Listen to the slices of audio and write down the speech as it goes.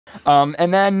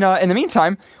And then in the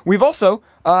meantime, we've also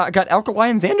got Alkali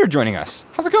and Xander joining us.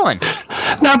 How's it going?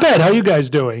 Not bad. How you guys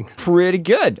doing? Pretty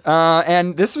good.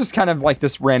 And this was kind of like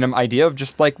this random idea of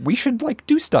just like we should like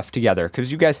do stuff together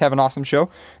because you guys have an awesome show.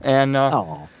 And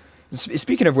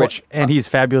speaking of which, and he's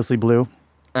fabulously blue.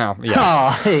 Oh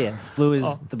yeah. Oh, yeah. Blue is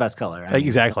the best color. I mean,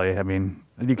 Exactly. I mean,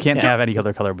 you can't have any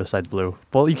other color besides blue.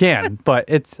 Well, you can, but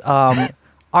it's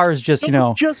ours. Just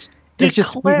just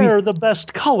declare the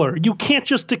best color. You can't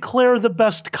just declare the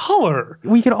best color.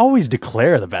 We can always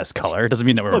declare the best color. It doesn't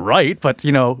mean that we're right, but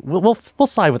we'll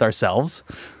side with ourselves.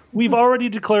 We've already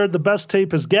declared the best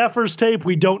tape is Gaffer's tape.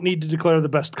 We don't need to declare the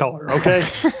best color, okay?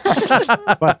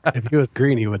 But if he was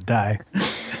green, he would die.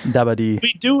 Dabba-dee.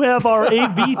 We do have our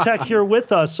AV tech here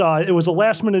with us. It was a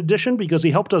last-minute addition because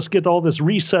he helped us get all this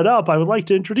reset up. I would like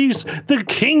to introduce the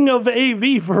king of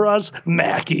AV for us,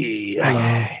 Mackie.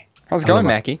 How's it going,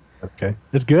 Mackie? Okay,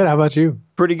 it's good. How about you?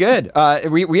 Pretty good.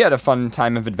 We had a fun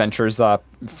time of adventures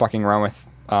fucking around with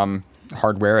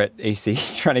hardware at AC,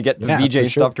 trying to get the VJ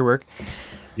stuff to work.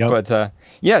 Yep. But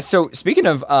yeah, so speaking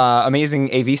of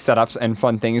amazing AV setups and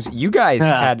fun things, you guys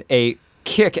had a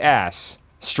kick-ass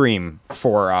stream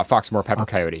for Foxmore Pepper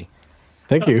Coyote.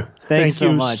 Thank you. Thanks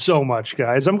Thank you so much,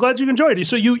 guys. I'm glad you enjoyed it.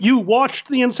 So you watched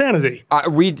the insanity.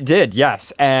 We did,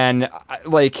 yes, and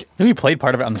we played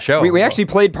part of it on the show. We actually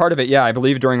played part of it, yeah, I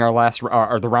believe during our last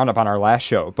or the roundup on our last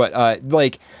show. But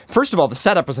first of all, the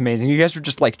setup was amazing. You guys were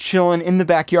just like chilling in the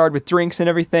backyard with drinks and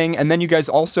everything, and then you guys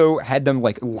also had them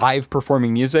like live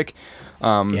performing music.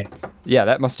 Yeah,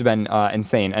 that must have been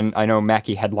insane. And I know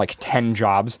Mackie had like 10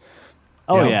 jobs.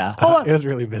 Oh, yeah. It was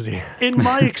really busy. In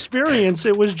my experience,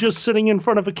 it was just sitting in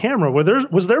front of a camera.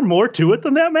 Was there more to it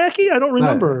than that, Mackie? I don't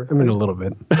remember. I mean, a little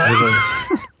bit.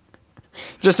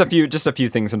 Just a few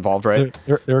things involved, right?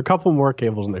 There are a couple more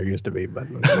cables than there used to be, but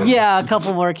yeah, a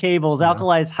couple more cables.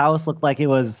 Alkali's house looked like it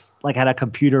was had a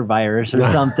computer virus or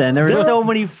something. There were so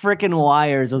many freaking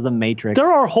wires. It was the Matrix.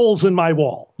 There are holes in my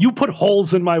wall. You put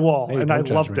holes in my wall, and I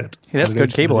loved it. Hey, that's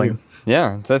good cabling.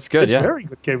 Yeah, that's good. It's very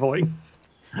good cabling.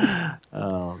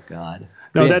 Oh God.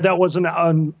 No, that was an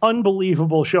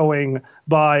unbelievable showing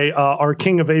by our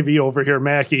king of AV over here,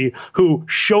 Mackie, who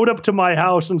showed up to my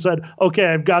house and said, "Okay,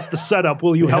 I've got the setup.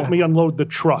 Will you help me unload the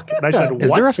truck?" And I said, "What?"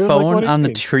 Is there a phone on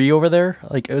the tree over there?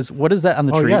 What is that on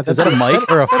the tree? Is that a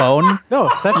mic or a phone? No,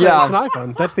 that's an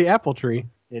iPhone. That's the Apple tree.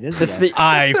 It is.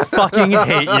 I fucking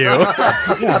hate you.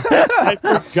 I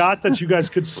forgot that you guys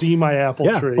could see my apple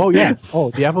tree. Oh yeah.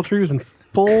 Oh, the apple tree was in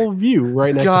full view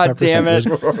right next to God Pepper damn it!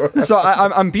 Centers. So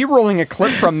I'm b-rolling a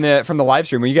clip from the live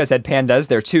stream where you guys had pandas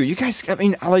there too. You guys,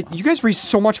 you guys raised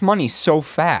so much money so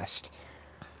fast.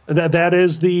 That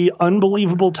is the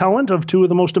unbelievable talent of two of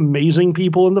the most amazing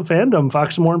people in the fandom,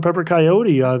 Foxmore and Pepper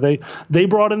Coyote. They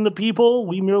brought in the people.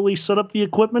 We merely set up the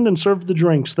equipment and served the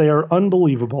drinks. They are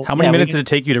unbelievable. How many minutes did it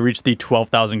take you to reach the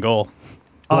 12,000 goal?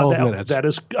 12 minutes. That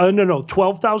is no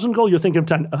 12,000 goal. You're thinking of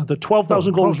 10. The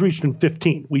 12,000 goal was reached in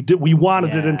 15. We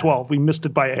wanted it in 12. We missed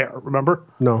it by a hair. Remember?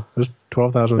 No, it was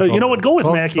 12,000. You know what? Go with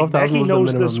Mackie. Mackie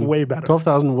knows this way better.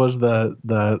 12,000 was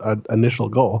the initial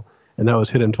goal, and that was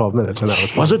hit in 12 minutes. And that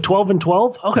was. Was it 12 and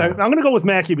 12? Okay, I'm going to go with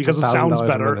Mackie because it sounds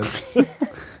better.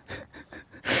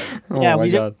 Yeah,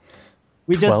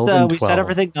 we set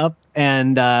everything up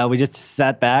and we just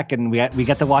sat back and we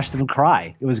got to watch them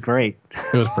cry. It was great.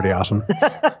 It was pretty awesome.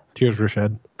 Tears were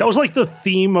shed. That was like the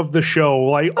theme of the show.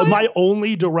 Like my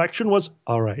only direction was,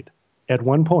 all right, at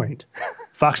one point,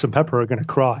 Fox and Pepper are going to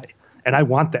cry. And I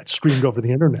want that streamed over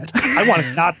the internet. I want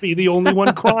to not be the only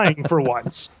one crying for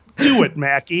once. Do it,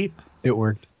 Mackie. It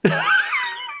worked.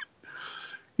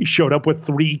 He showed up with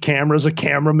 3 cameras, a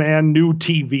cameraman, new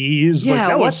TVs. Yeah,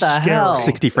 that what was the scary. hell?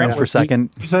 60 frames per second.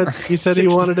 He said he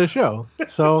wanted a show.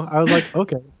 So I was like,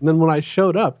 okay. And then when I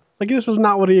showed up, this was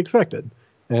not what he expected.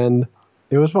 And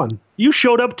it was fun. You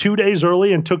showed up 2 days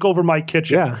early and took over my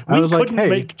kitchen. Yeah. I was like,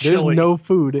 hey, there's no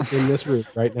food in this room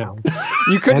right now.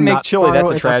 You couldn't make chili.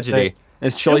 That's a tragedy.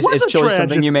 Is chili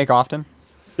something you make often?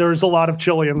 There's a lot of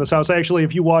chili in this house. Actually,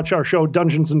 if you watch our show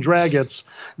Dungeons and Dragons,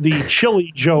 the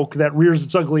chili joke that rears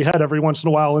its ugly head every once in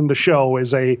a while in the show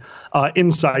is a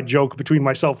inside joke between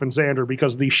myself and Xander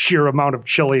because the sheer amount of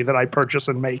chili that I purchase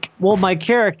and make. Well, my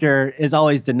character is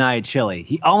always denied chili.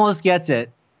 He almost gets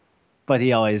it, but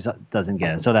he always doesn't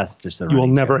get it. So that's just the. You will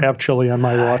never have chili on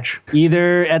my watch.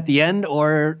 Either at the end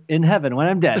or in heaven when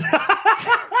I'm dead.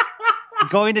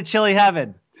 Going to chili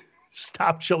heaven.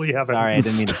 Stop chili heaven. Sorry, I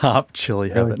didn't mean to. Stop chili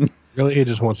heaven. Really, he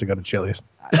just wants to go to Chili's.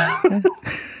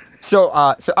 So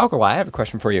Alkali, I have a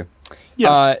question for you.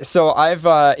 Yes. So I've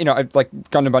I've like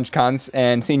gone to a bunch of cons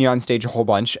and seen you on stage a whole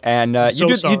bunch, and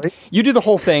you do the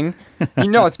whole thing.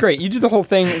 It's great. You do the whole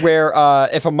thing where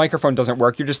if a microphone doesn't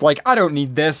work, you're just like, I don't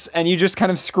need this, and you just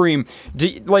kind of scream.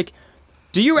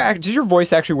 Does your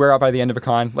voice actually wear out by the end of a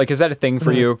con? Like, is that a thing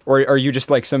for you, or are you just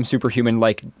like some superhuman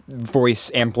like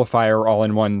voice amplifier all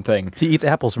in one thing? He eats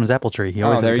apples from his apple tree. He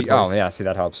always has a good voice. Yeah, see,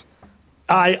 that helps.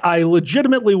 I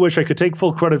legitimately wish I could take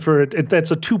full credit for it.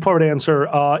 That's a two-part answer.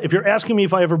 If you're asking me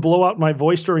if I ever blow out my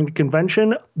voice during a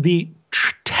convention, the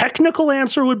technical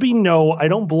answer would be no, I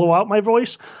don't blow out my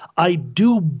voice. I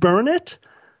do burn it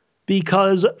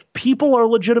because people are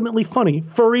legitimately funny.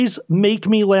 Furries make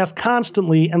me laugh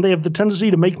constantly, and they have the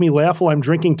tendency to make me laugh while I'm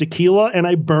drinking tequila, and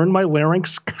I burn my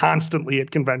larynx constantly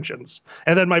at conventions.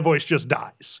 And then my voice just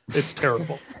dies. It's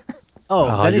terrible.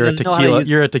 You're a tequila.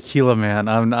 You're a tequila man.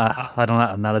 I'm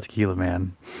not a tequila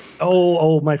man.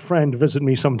 Oh, my friend, visit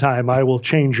me sometime. I will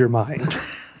change your mind.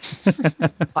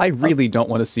 I really don't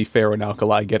want to see Pharaoh and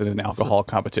Alkali get in an alcohol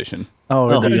competition.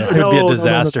 It'd be a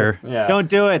disaster. No. Yeah. Don't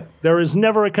do it. There is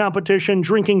never a competition.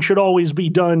 Drinking should always be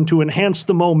done to enhance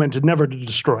the moment, never to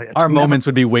destroy it. Our moments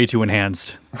would be way too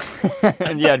enhanced.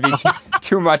 And yeah, it'd be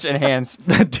too much enhanced.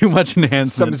 Too much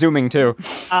enhanced. Some zooming too.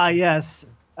 Yes.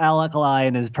 Alkali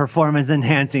and his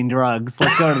performance-enhancing drugs.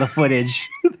 Let's go to the footage.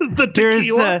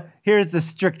 Here's the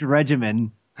strict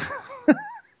regimen.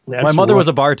 My mother was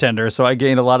a bartender, so I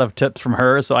gained a lot of tips from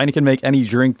her. So I can make any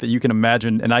drink that you can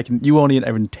imagine, and you won't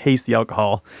even taste the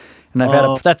alcohol. And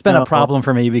that's been a problem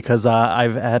for me because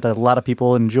I've had a lot of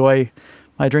people enjoy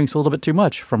my drinks a little bit too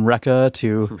much, from Rekka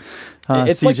to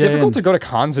it's CJ like difficult to go to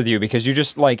cons with you because you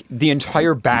just like the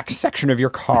entire back section of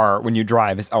your car when you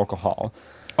drive is alcohol.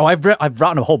 Oh, I've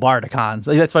brought a whole bar to cons.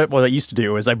 That's what I used to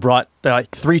do. Is I brought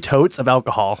 3 totes of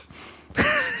alcohol,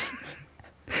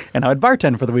 and I would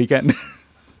bartend for the weekend.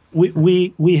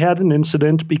 We had an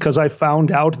incident because I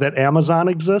found out that Amazon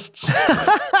exists.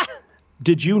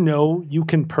 Did you know you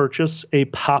can purchase a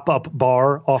pop-up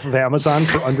bar off of Amazon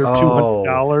for under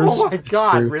 $200? Oh my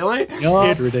God, really?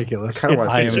 It's ridiculous. It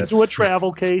fits into a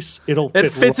travel case. It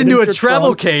fits into a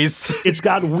travel case. It's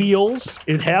got wheels.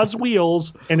 It has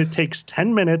wheels, and it takes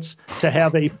 10 minutes to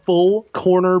have a full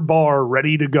corner bar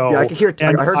ready to go. Yeah, I can hear.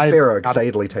 I heard Pharaoh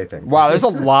excitedly typing. Wow, there's a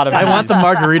lot of. I want the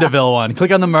Margaritaville one.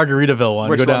 Click on the Margaritaville one.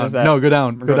 Which go down. one is that? No, go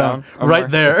down. Go down. Right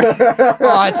there.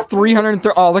 Oh, it's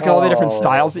 330. Oh, look at all the different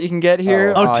styles that you can get here.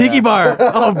 Oh, Tiki Bar.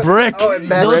 Oh, brick.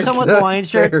 Those come with Hawaiian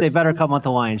shirts. They better come with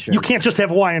Hawaiian shirts. You can't just have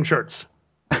Hawaiian shirts.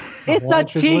 It's a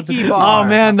tiki bar. Oh,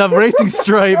 man, the racing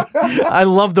stripe. I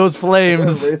love those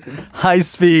flames. High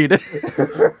speed.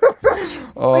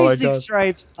 Racing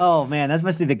stripes. Oh, man, that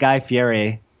must be the Guy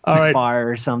Fieri bar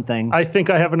or something. I think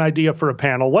I have an idea for a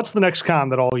panel. What's the next con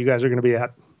that all you guys are going to be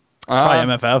at?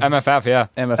 Probably MFF. MFF, yeah.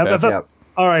 MFF. Yep.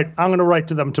 All right, I'm going to write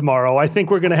to them tomorrow. I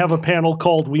think we're going to have a panel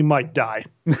called We Might Die.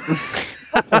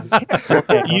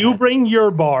 You bring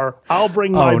your bar, I'll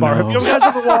bring my bar. No. Have you guys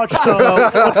ever watched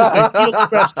what's his name? Neil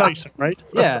deGrasse Tyson, right?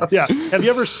 Yeah. Yeah. Have you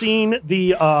ever seen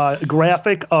the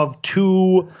graphic of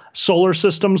 2 solar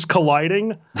systems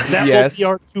colliding? That will be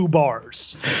our 2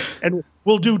 bars. And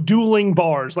we'll do dueling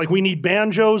bars. Like, we need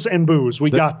banjos and booze.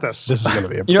 We got this. This is going to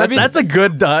be a that's a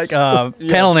good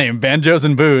panel name, Banjos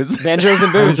and Booze. Banjos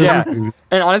and Booze, yeah.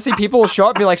 And honestly, people will show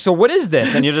up and be like, so what is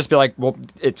this? And you'll just be like, well,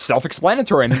 it's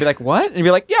self-explanatory. And they'll be like, what? And you'll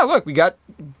be like, yeah, look, we got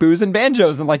booze and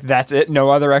banjos. And like, that's it.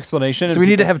 No other explanation. So we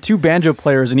need to have 2 banjo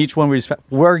players, and each one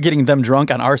we're getting them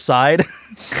drunk on our side.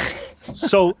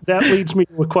 So that leads me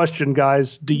to a question,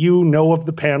 guys. Do you know of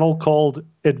the panel called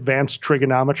Advanced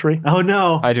Trigonometry? Oh,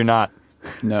 no. I do not.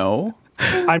 No.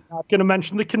 I'm not going to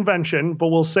mention the convention, but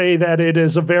we'll say that it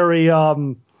is a very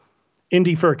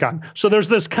indie FurCon. So there's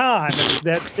this con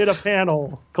that did a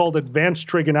panel called Advanced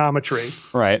Trigonometry.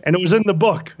 Right. And it was in the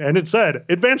book, and it said,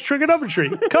 Advanced Trigonometry,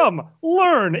 come,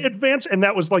 learn, advance. And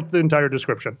that was like the entire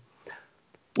description.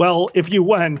 Well, if you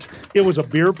went, it was a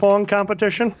beer pong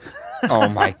competition. Oh,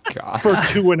 my God. For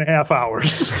 2.5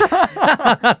 hours.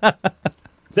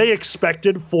 They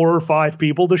expected 4 or 5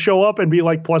 people to show up and be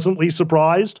like pleasantly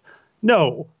surprised.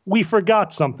 No, we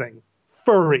forgot something.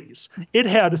 Furries. It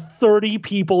had 30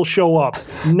 people show up,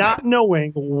 not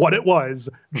knowing what it was,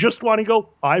 just wanting to go,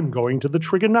 I'm going to the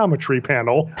trigonometry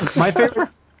panel. My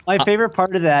favorite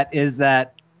part of that is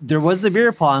that there was the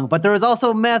beer pong, but there was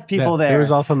also math people there. There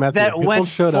was also math that people went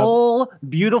showed full full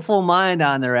Beautiful Mind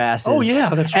on their asses. Oh, yeah,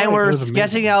 that's right. And That we're was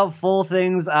sketching out full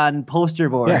things on poster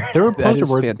board. Yeah, there were That poster is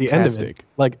boards at the end of it, fantastic.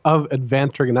 like of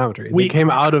advanced trigonometry. We They came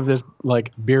out of this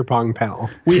like beer pong panel.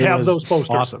 We It have was those posters.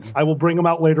 Awesome. I will bring them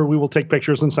out later. We will take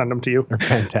pictures and send them to you. They're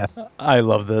fantastic. I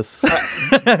love this.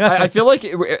 I feel like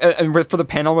for the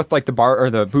panel with like the bar or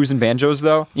the booze and banjos,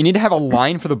 though, you need to have a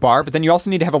line for the bar, but then you also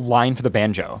need to have a line for the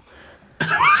banjo.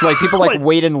 So like people like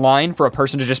wait in line for a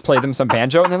person to just play them some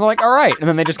banjo, and then they're like, "All right," and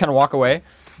then they just kind of walk away.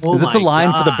 Oh Is this the my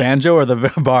line for the God. banjo or the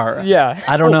bar? Yeah.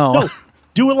 I don't know. No,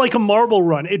 do it like a marble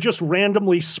run. It just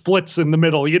randomly splits in the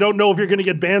middle. You don't know if you're going to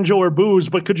get banjo or booze,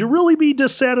 but could you really be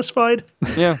dissatisfied?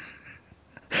 Yeah.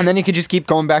 And then you could just keep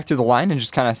going back through the line and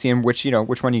just kind of seeing which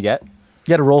one you get. You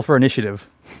got to roll for initiative.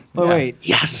 Oh, wait.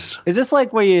 Yes. Is this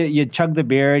like where you chug the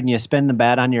beer and you spin the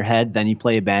bat on your head, then you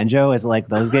play a banjo? Is it like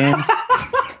those games?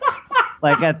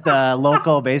 Like at the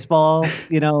local baseball,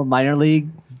 minor league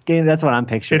game? That's what I'm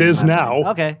picturing. It is now.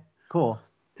 Okay, cool.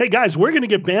 Hey guys, we're going to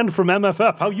get banned from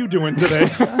MFF. How you doing today?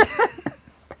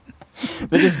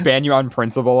 They just ban you on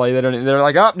principle. Like, they're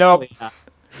like, oh, no.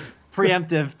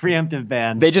 Preemptive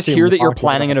ban. They just hear that you're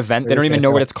planning an event. They don't even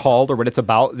know what it's called or what it's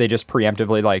about. They just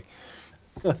preemptively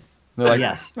they're like,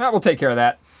 Yes. we'll take care of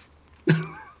that.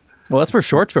 Well, that's where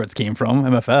short shorts came from,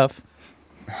 MFF.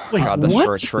 Wait, God, the what?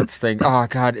 short shorts thing. Oh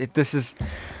God, this is.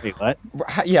 Wait, what?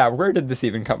 Yeah, where did this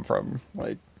even come from?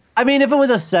 Like, I mean, if it was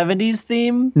a 70s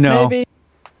theme, No. maybe.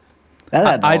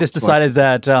 I just decided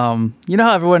that, you know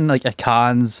how everyone like at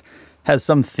cons has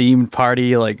some themed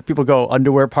party, like people go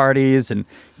underwear parties and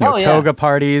Oh, yeah. toga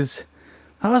parties.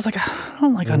 I was like, I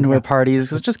don't like underwear parties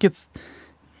because it just gets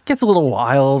a little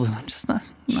wild. I just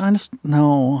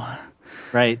no.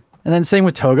 Right. And then same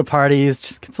with toga parties,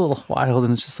 just gets a little wild,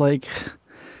 and it's just like.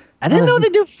 I didn't know they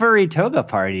do furry toga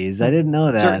parties. I didn't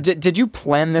know that. so did you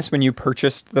plan this when you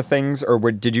purchased the things, or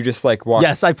did you just like walk?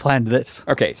 Yes, I planned it.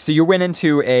 Okay, so you went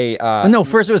into a. No,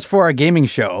 first it was for our gaming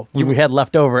show we had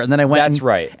left over, and then I went. That's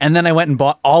right. And then I went and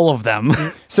bought all of them.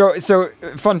 So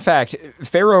fun fact,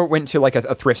 Pharaoh went to like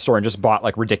a thrift store and just bought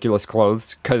like ridiculous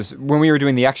clothes because when we were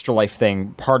doing the Extra Life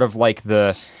thing, part of like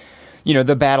the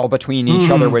battle between each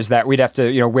other was that we'd have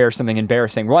to, wear something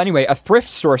embarrassing. Well, anyway, a thrift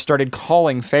store started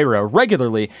calling Pharaoh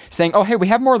regularly saying, "Oh, hey, we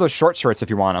have more of those short shorts if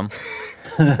you want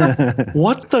them."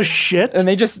 What the shit? And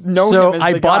they just know So him as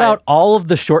I the bought guy. out all of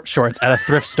the short shorts at a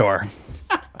thrift store.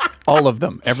 All of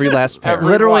them, every last pair.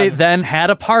 Literally then had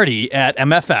a party at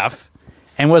MFF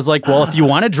and was like, well, if you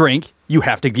want to drink, you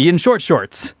have to be in short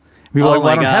shorts. We were Oh like, well,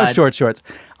 I my don't have God. short shorts.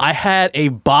 I had a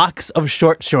box of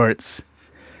short shorts,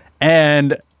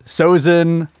 and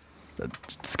Sozin,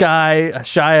 Sky,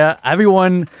 Shia,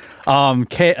 everyone,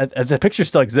 the picture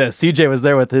still exists. CJ was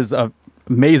there with his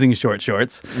amazing short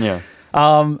shorts. Yeah.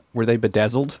 Were they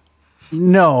bedazzled?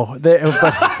 No,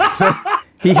 but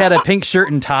he had a pink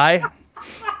shirt and tie.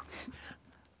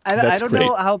 I That's don't great.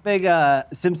 know how big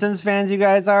Simpsons fans you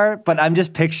guys are, but I'm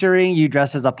just picturing you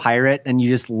dressed as a pirate and you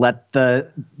just let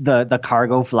the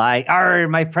cargo fly. Arr,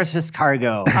 my precious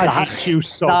cargo. I hate you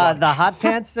so much. The hot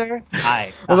pants, sir?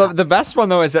 Hi. Well, the best one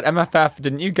though is at MFF.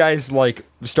 Didn't you guys like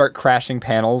start crashing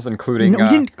panels, including? No, we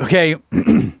didn't. Okay.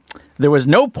 There was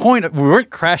no point. We weren't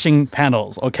crashing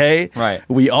panels, okay? Right.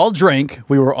 We all drank.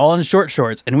 We were all in short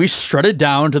shorts, and we strutted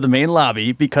down to the main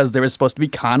lobby because there was supposed to be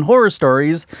con horror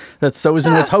stories that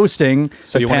Sozin was hosting.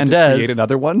 So you wanted to create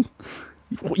another one?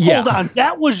 Yeah. Hold on,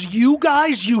 that was you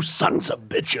guys, you sons of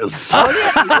bitches.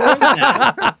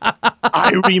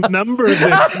 I remember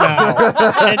this now,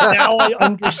 and now I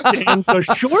understand the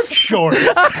short shorts.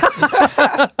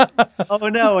 Oh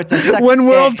no, it's a sex When gang.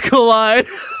 worlds collide.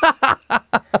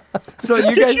 So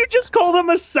you Did guys. you just call them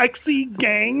a sexy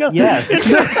gang? Yes.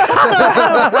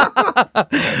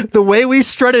 The way we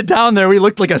strutted down there, we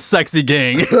looked like a sexy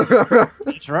gang.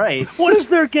 That's right. What is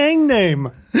their gang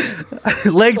name?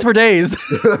 Legs for days.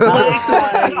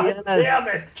 Yes. Damn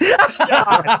it!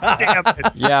 God damn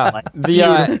it!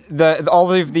 Yeah, the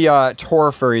all of the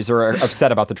Tor furries are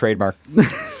upset about the trademark.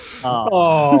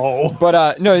 Oh,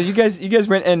 But no, you guys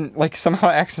went and like somehow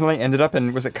accidentally ended up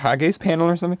in, was it Kage's panel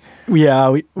or something?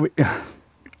 Yeah,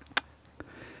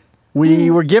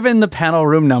 we were given the panel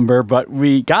room number, but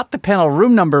we got the panel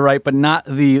room number right, but not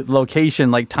the location,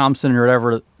 like Thompson or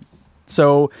whatever.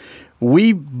 So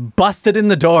we busted in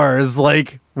the doors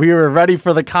like we were ready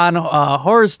for the con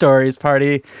horror stories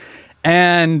party,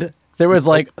 and there was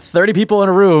like 30 people in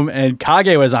a room, and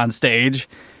Kage was on stage.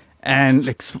 And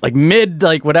like mid,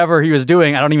 like whatever he was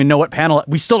doing, I don't even know what panel.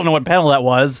 We still don't know what panel that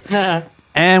was.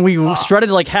 And we strutted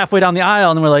like halfway down the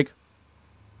aisle, and we're like,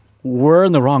 we're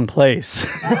in the wrong place.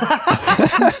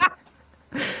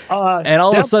 And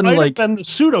all of a sudden, like, and the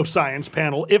pseudoscience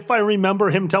panel. If I remember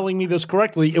him telling me this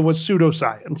correctly, it was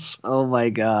pseudoscience. Oh my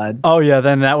God. oh yeah,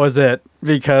 then that was it,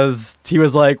 because he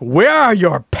was like, "Where are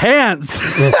your pants?"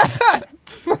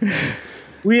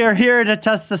 We are here to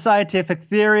test the scientific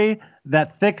theory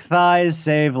that thick thighs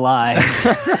save lives.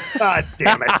 God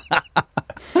damn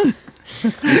it.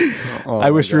 I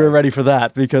wish we were ready for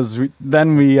that, because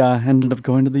then we ended up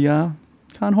going to the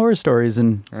Con Horror Stories,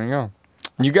 and There you go.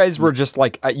 You guys were just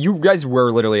like, you guys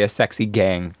were literally a sexy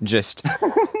gang, just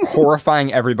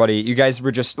horrifying everybody. You guys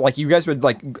were just like, you guys would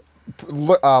like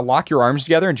lock your arms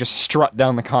together and just strut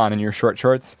down the con in your short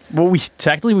shorts. well,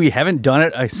 we haven't done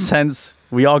it since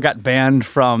we all got banned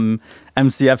from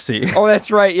MCFC. Oh, that's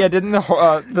right. Yeah, didn't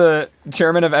the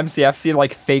chairman of MCFC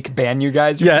like fake ban you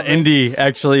guys? Or Yeah, something? Indy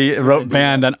actually wrote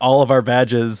banned on all of our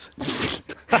badges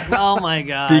Oh my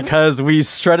God. because we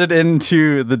strutted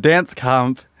into the dance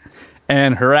comp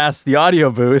and harassed the audio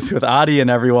booth with Adi and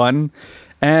everyone,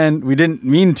 and we didn't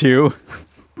mean to,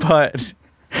 but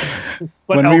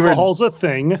But when we were- alcohol's a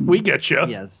thing. We get you.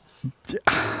 Yes.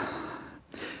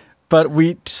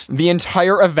 The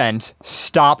entire event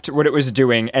stopped what it was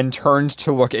doing and turned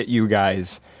to look at you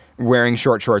guys wearing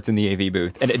short shorts in the AV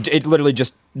booth, and it literally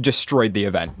just destroyed the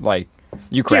event. Like,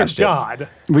 you Dear crashed it God.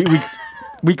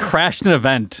 we crashed an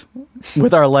event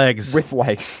with our legs. with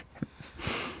legs.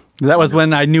 That was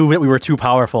when I knew that we were too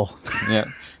powerful. Yeah,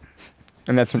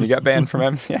 and that's when you got banned from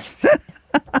MCFC.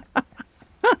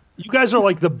 You guys are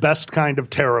like the best kind of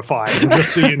terrifying,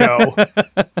 just so you know.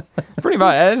 Pretty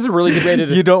much. That is a really good way to.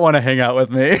 You don't want to hang out with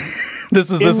me. This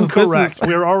is Incorrect.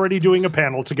 We're already doing a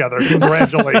panel together.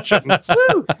 Congratulations.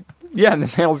 Yeah, and the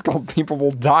panel's called "People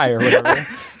Will Die" or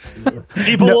whatever.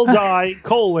 People will die,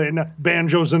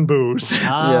 banjos and booze.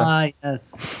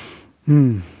 Yes.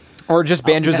 Or just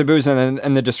banjos and booze,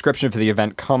 and the description for the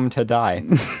event: "Come to die."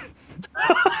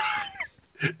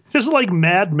 Just like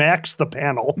Mad Max the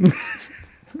panel.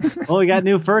 Well, we got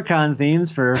new Furcon themes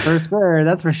for First Square,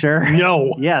 that's for sure.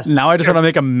 No. Yes. Now I just want to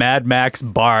make a Mad Max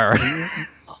bar.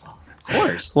 Of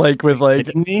course. Like with like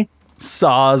Kidding me?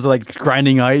 saws, like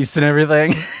grinding ice and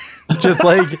everything. Just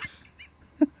like,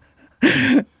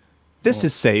 This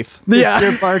is safe. yeah.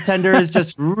 Your bartender is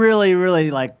just really,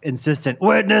 really like insistent.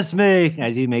 Witness me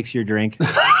as he makes your drink.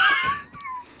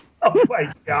 Oh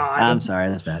my God. I'm sorry,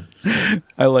 that's bad.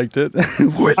 I liked it.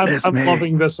 Witness I'm me.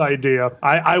 loving this idea.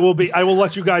 I will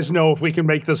let you guys know if we can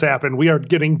make this happen. We are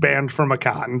getting banned from a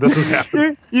con. This is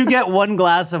happening. You get one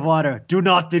glass of water. Do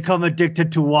not become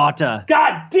addicted to water.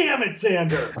 God damn it,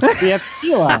 Xander. We have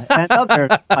tequila and other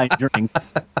fine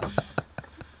drinks.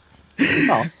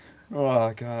 Oh,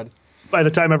 Oh God. By the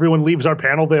time everyone leaves our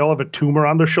panel, they all have a tumor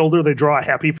on their shoulder they draw a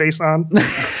happy face on.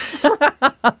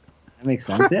 that makes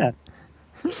sense, yeah.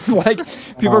 Like,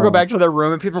 people go back to their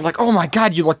room and people are like, "Oh my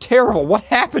God, you look terrible. What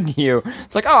happened to you?"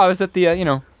 It's like, "Oh, I was at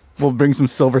the, We'll bring some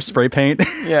silver spray paint.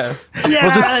 yeah." We'll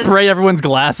just spray everyone's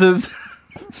glasses.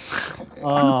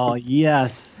 Oh,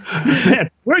 yes.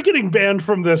 Man, we're getting banned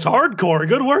from this hardcore.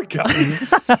 Good work,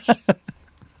 guys.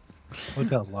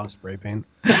 Hotels love spray paint.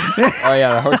 Oh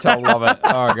yeah, the hotel love it.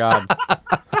 Oh God.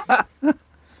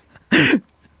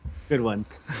 Good one.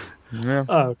 Yeah.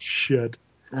 Oh, shit.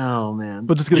 Oh, man.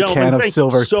 We'll just get a Gentlemen, can of thank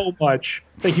silver. you so much.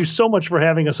 Thank you so much for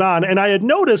having us on. And I had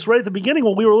noticed right at the beginning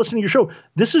when we were listening to your show,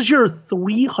 this is your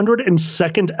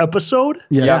 302nd episode.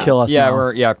 Yes, kill us. Yeah,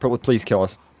 now. please kill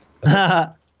us.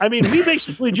 I mean, we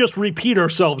basically just repeat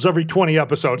ourselves every 20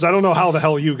 episodes. I don't know how the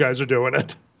hell you guys are doing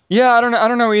it. Yeah, I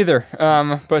don't know either.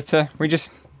 But we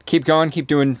just keep going, keep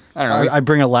doing. I don't know. I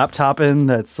bring a laptop in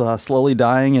that's slowly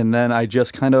dying, and then I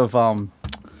just kind of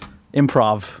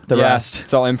improv the rest.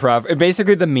 It's all improv.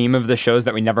 Basically, the meme of the shows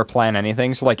that we never plan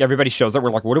anything. So like everybody shows up, we're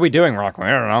like, "What are we doing?" We're like,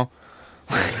 "I don't know."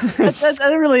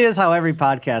 That really is how every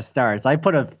podcast starts. I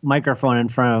put a microphone in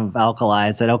front of Alkali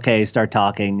and said, "Okay, start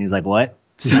talking." He's like, "What?"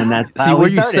 And that's See how we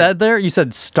what you started. said there? You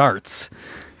said starts.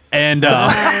 And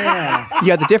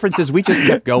Yeah, the difference is we just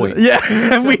kept going.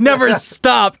 yeah, we never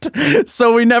stopped.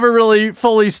 So we never really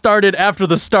fully started after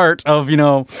the start of, It's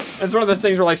one of those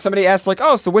things where like somebody asks like,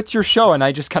 "Oh, so what's your show?" And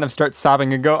I just kind of start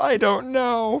sobbing and go, "I don't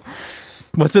know."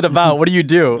 what's it about? What do you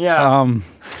do? Yeah.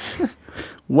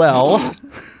 Well, Dude,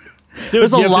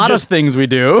 there's a you have to lot of things we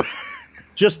do.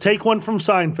 Just take one from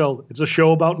Seinfeld. It's a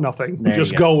show about nothing. There you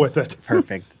Just go. go with it.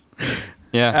 Perfect.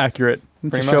 Yeah. Accurate.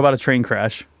 It's Pretty a show much. about a train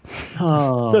crash.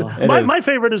 Oh, My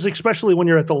favorite is especially when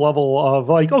you're at the level of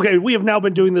like, okay, we have now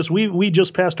been doing this. We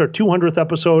just passed our 200th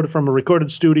episode from a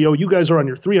recorded studio. You guys are on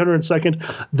your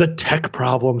 302nd. The tech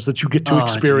problems that you get to Oh,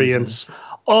 experience.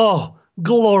 Oh,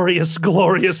 glorious,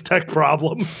 glorious tech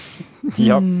problems.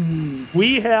 Yep.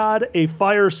 We had a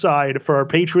fireside for our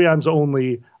Patreons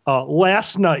only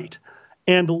last night,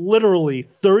 and literally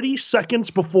 30 seconds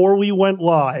before we went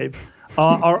live,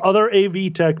 our other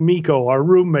AV tech, Miko, our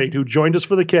roommate who joined us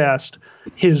for the cast,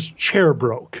 his chair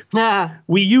broke.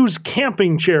 We use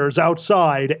camping chairs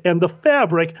outside, and the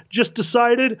fabric just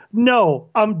decided, no,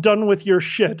 I'm done with your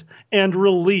shit, and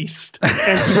released.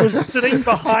 And he was sitting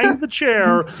behind the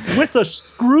chair with a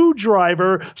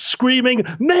screwdriver screaming,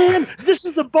 man, this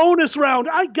is the bonus round.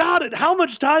 I got it. How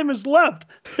much time is left?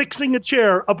 Fixing a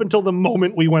chair up until the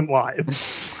moment we went live.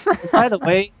 By the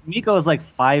way, Miko is like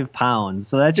 5 pounds,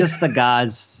 so that's just the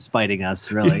gods spiting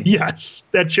us, really. Yes,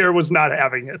 that chair was not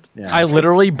having it. Yeah. I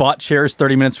literally bought chairs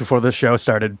 30 minutes before the show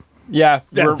started. Yeah.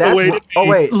 That's That's the way where, to oh be.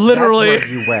 wait, Literally. that's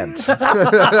where you went.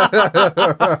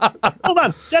 Hold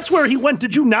on. That's where he went.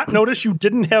 Did you not notice you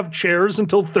didn't have chairs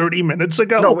until 30 minutes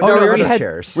ago? No, we we don't already have had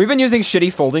chairs. We've been using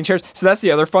shitty folding chairs. So that's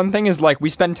the other fun thing is like we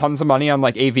spend tons of money on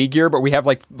like AV gear, but we have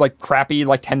like crappy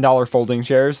like $10 folding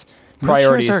chairs.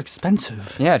 Priorities. Chairs are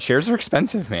expensive. Yeah, chairs are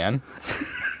expensive, man.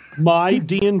 My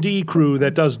D&D crew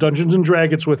that does Dungeons and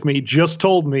Dragons with me just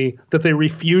told me that they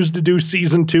refuse to do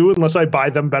season 2 unless I buy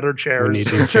them better We chairs.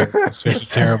 need new chairs. It's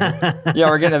just terrible. Yeah,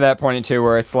 we're getting to that point too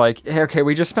where it's like, hey, okay,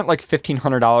 we just spent like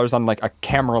 $1,500 on like a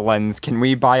camera lens. Can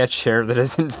we buy a chair that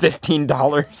isn't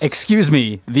 $15? Excuse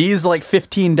me, these like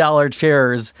 $15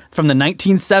 chairs from the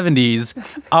 1970s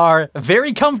are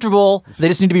very comfortable. They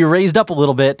just need to be raised up a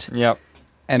little bit. Yep.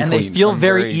 And they clean. feel I'm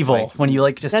very very, evil like- when you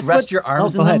like just That's rest what- your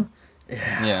arms oh, in go them.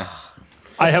 Yeah.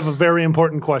 I have a very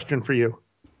important question for you.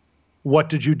 What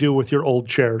did you do with your old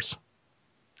chairs?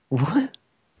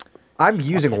 I'm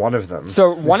using one of them.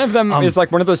 So one of them is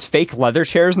like one of those fake leather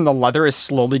chairs, and the leather is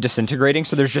slowly disintegrating.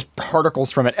 So there's just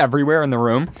particles from it everywhere in the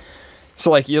room.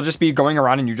 So like you'll just be going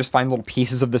around and you just find little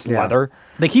pieces of this leather.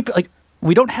 They keep like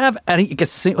we don't have any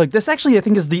like this. Actually, I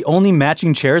think is the only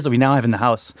matching chairs that we now have in the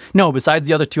house. No, besides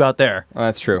the other 2 out there. Oh,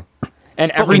 that's true.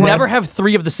 And But we never have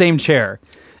 3 of the same chair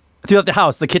throughout the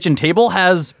house. The kitchen table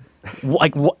has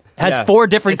like has 4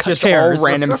 different it's just chairs. all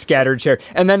random scattered chair,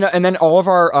 and then all of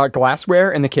our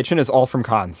glassware in the kitchen is all from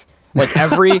cons. Like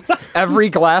every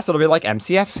glass, it'll be like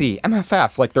MCFC,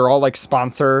 MFF. Like they're all like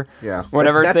sponsor, Yeah.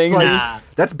 whatever That's things. like-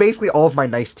 that's basically all of my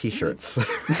nice T-shirts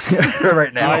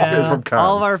right now is from Cons.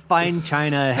 All of our fine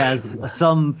china has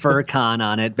some Furcon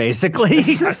on it, basically.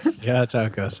 Yeah, that's how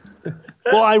it goes.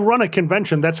 Well, I run a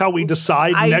convention. That's how we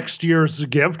decide next year's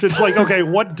gift. It's like, okay,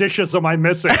 what dishes am I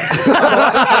missing? All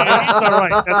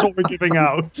right, that's what we're giving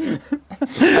out.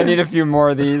 I need a few more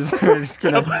of these. We're just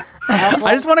gonna.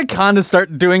 I just want a con to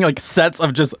start doing like sets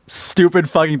of just stupid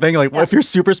fucking thing. Like, what if you're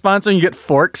super sponsoring, you get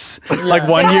forks like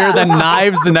one year, then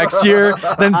knives the next year,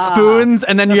 then spoons,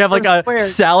 and then you have like a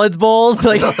salads bowls,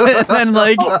 like, and then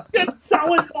like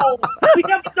Salad bowls. We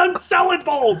haven't done salad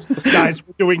bowls. Guys,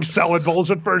 we're doing salad bowls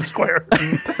at First Square.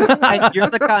 You're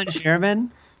the con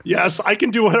chairman. Yes, I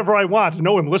can do whatever I want.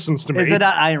 No one listens to me. Is it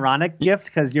an ironic gift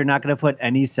because you're not going to put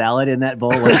any salad in that bowl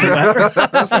whatsoever?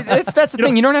 See, that's the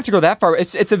thing. You don't have to go that far.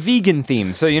 It's a vegan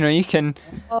theme, so you know you can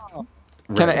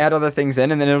kind of add other things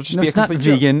in, and then it'll just no, be a it's not complete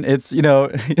joke. vegan. It's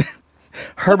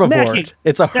herbivore. Maggie,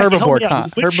 It's a help me herbivore out.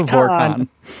 con. Which Herbivore con? con.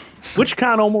 Which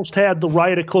con almost had the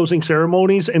riot at closing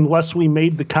ceremonies unless we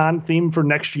made the con theme for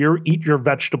next year eat your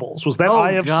vegetables? Was that Oh,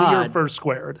 IFC or God. First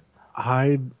Squared?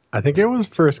 I think it was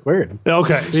First Squared.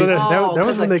 Okay, so that, That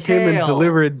was when they came and kale.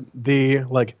 delivered the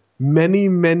like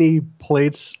many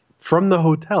plates from the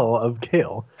hotel of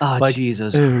kale. Oh, Like,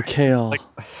 Jesus. Ooh, kale.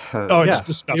 oh, it's Yeah,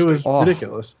 disgusting. it was Oh.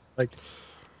 ridiculous. Like,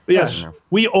 Yes,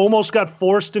 we almost got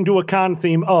forced into a con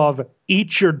theme of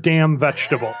eat your damn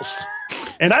vegetables.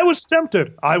 And I was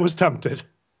tempted.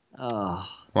 Oh.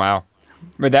 Wow.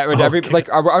 Would that like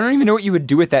I don't even know what you would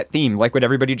do with that theme. Like would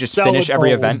everybody just Salad finish every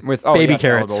bowls. event with Baby salad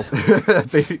carrots. bowls.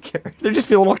 Baby carrot. There'd just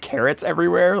be little carrots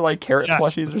everywhere, like carrot Yes.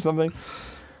 plushies or something.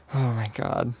 Oh my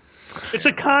god. It's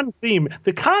a con theme.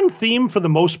 The con theme, for the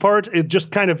most part, it just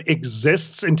kind of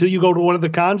exists until you go to one of the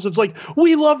cons. It's like,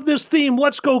 we love this theme.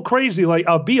 Let's go crazy. Like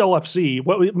BLFC.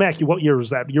 Mackie, what year was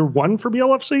that? Year 1 for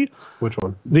BLFC? which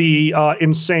one? The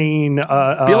insane.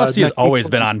 BLFC has always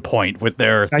been on point with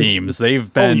their themes.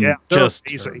 They've been they're just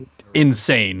amazing.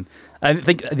 insane. I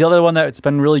think the other one that's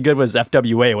been really good was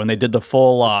FWA when they did the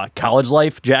full college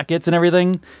life jackets and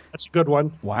everything. That's a good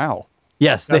one. Wow.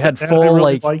 Yes, they had That I full really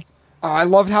like like. I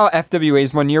loved how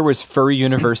FWA's one year was Furry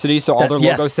University, so all their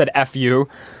logos said FU.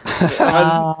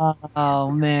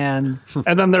 Oh man!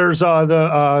 And then there's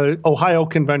the Ohio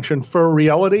convention for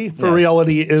Reality. For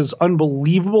Reality is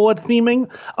unbelievable at theming.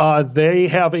 They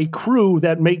have a crew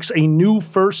that makes a new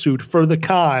fursuit for the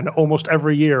con almost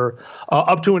every year,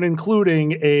 up to and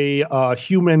including a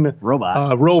human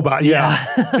robot. Yeah,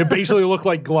 it basically looked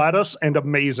like Gladys and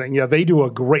amazing. Yeah, they do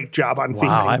a great job on theming.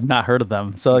 Wow, I've not heard of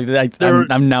them, so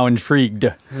I'm now intrigued.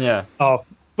 Yeah.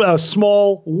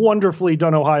 Small, wonderfully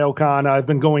done Ohio Con. I've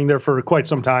been going there for quite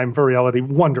some time for Reality.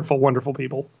 Wonderful, wonderful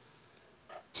people.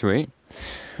 Sweet.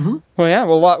 Well, yeah.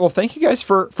 Well, thank you guys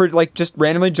for like just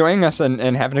randomly joining us and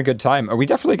having a good time. We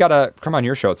definitely got to come on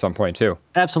your show at some point too.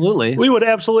 Absolutely. We would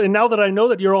absolutely. And now that I know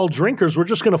that you're all drinkers, we're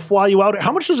just going to fly you out.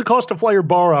 How much does it cost to fly your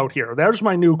bar out here? There's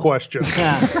my new question.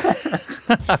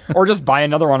 Or just buy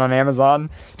another one on Amazon.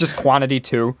 Just quantity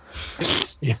 2.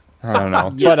 Yeah. I don't know.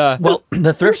 But well,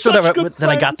 the thrift store that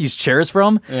I got these chairs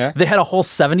from, they had a whole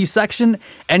 70s section,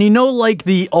 and you know, like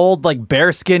the old like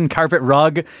bearskin carpet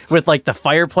rug with like the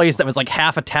fireplace that was like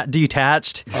half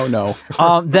detached. Oh no.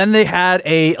 Then they had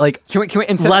a like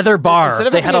leather bar.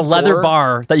 They had a leather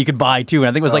bar that you could buy too, and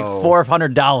I think it was like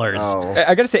 $400. Oh.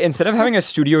 I gotta say, instead of having a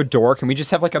studio door, can we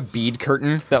just have like a bead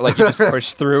curtain that like you just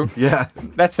push through? Yeah.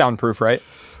 That's soundproof, right?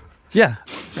 Yeah.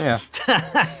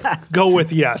 Go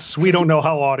with yes. We don't know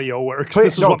how audio works.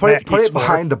 Put Put it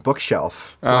behind the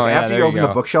bookshelf. So after you open the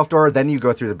bookshelf door, then you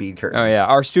go through the bead curtain. Oh yeah,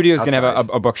 our studio is gonna have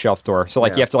a bookshelf door. So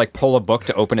like you have to like pull a book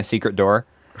to open a secret door.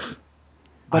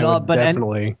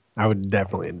 I would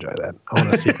definitely enjoy that. I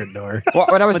want a secret door. Well,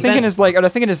 what I was thinking is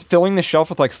filling the shelf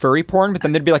with like furry porn, but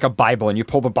then there'd be like a Bible, and you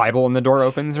pull the Bible and the door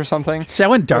opens or something. See, I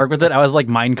went dark with it. I was like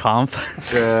Mein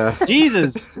Kampf.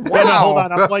 Jesus. Wow. Hold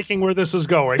on, I'm liking where this is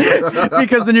going.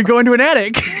 Because then you're going to an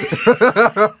attic.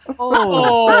 So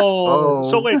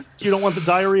wait, you don't want the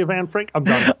Diary of Anne Frank? I'm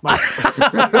done.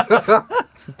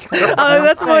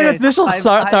 That's my initial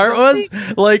thought was.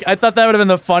 Like, I thought that would have been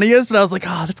the funniest, but I was like,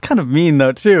 oh, that's kind of mean,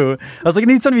 though, too. I was like, it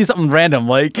needs to be something random,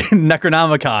 like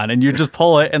Necronomicon, and you just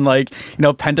pull it, and, like,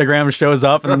 Pentagram shows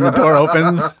up, and then the door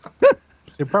opens.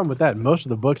 The problem with that, most of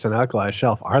the books on Alkali's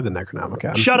shelf are the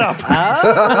Necronomicon. Shut up.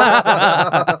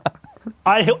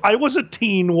 I was a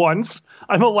teen once.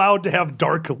 I'm allowed to have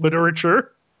dark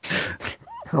literature.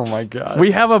 Oh my God.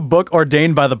 We have a book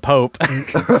ordained by the Pope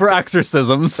for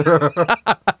exorcisms.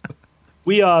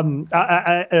 We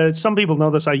some people know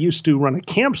this. I used to run a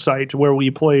campsite where we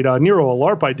played Nero, a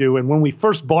LARP I do. And when we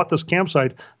first bought this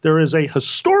campsite, there is a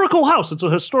historical house. It's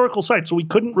a historical site, so we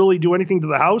couldn't really do anything to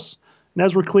the house. And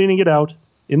as we're cleaning it out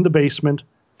in the basement,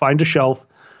 find a shelf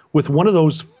with one of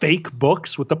those fake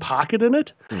books with the pocket in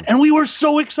it. And we were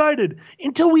so excited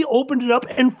until we opened it up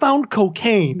and found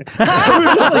cocaine. We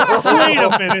were just like, wait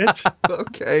a minute.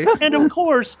 Okay. And of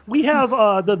course, we have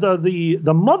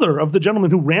the mother of the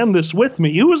gentleman who ran this with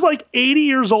me, who was like 80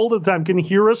 years old at the time, can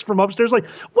hear us from upstairs like,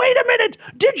 wait a minute,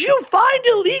 did you find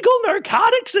illegal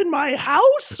narcotics in my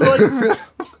house? We're like,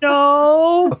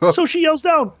 no. So she yells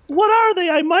down, what are they?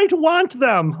 I might want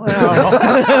them.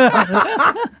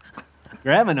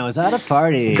 Grandma knows how to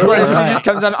party. She just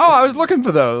comes down, I was looking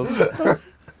for those.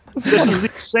 This is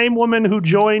the same woman who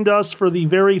joined us for the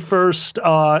very first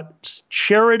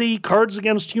charity Cards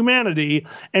Against Humanity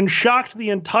and shocked the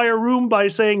entire room by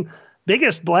saying,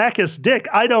 biggest, blackest dick,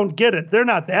 I don't get it. They're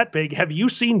not that big. Have you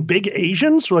seen big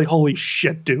Asians? We're like, holy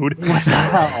shit, dude.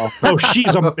 Wow. Oh,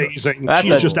 she's amazing.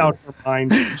 She's just out of her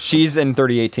mind. She's in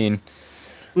 3018.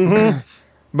 Mm-hmm.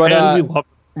 But and we love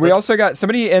her. We also got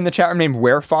somebody in the chat room named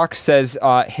Werefox says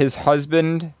his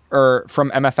husband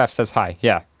from MFF says hi.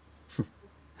 Yeah.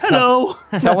 Hello.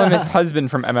 Tell him his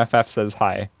husband from MFF says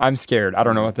hi. I'm scared. I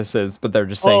don't know what this is, but they're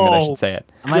just saying that I should say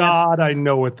it. God, I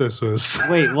know what this is.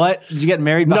 Wait, what? Did you get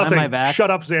married behind Nothing. my back?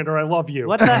 Shut up, Xander. I love you.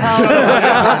 What the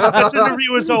hell? This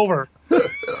interview is over.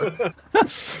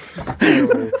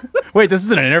 Wait, this is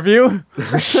an interview?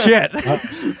 Shit.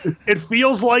 It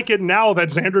feels like it now that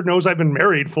Xander knows I've been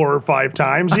married 4 or 5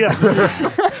 times.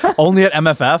 Yes. Only at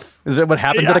MFF? Is it what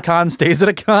happens at a con stays at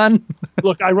a con?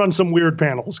 Look, I run some weird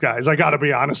panels, guys. I got to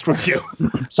be honest with you.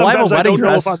 Well, I have a wedding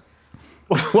dress.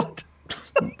 What?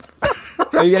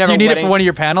 Do you need it for one of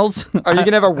your panels? Are you going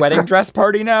to have a wedding dress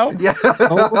party now? Yeah.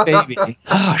 Oh, baby.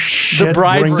 Oh, shit. The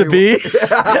brides to be?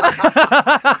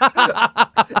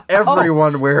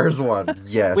 Everyone wears one.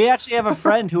 Yes. We actually have a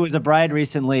friend who was a bride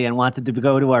recently and wanted to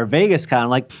go to our Vegas con.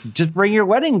 Like, just bring your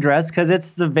wedding dress because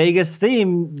it's the Vegas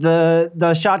theme,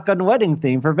 the shotgun wedding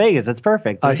theme for Vegas. It's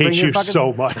perfect. I hate you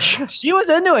so much. She was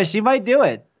into it. She might do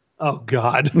it. Oh,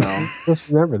 God. Just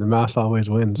remember, the mouse always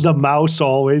wins. The mouse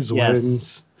always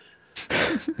wins.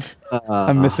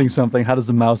 I'm missing something. How does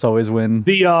the mouse always win?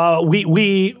 We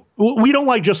don't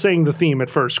like just saying the theme at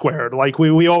First Squared. Like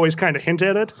we always kind of hint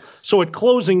at it. So at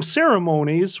closing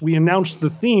ceremonies, we announced the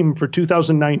theme for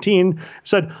 2019.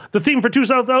 Said the theme for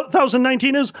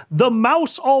 2019 is "The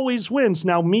Mouse Always Wins."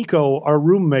 Now Miko, our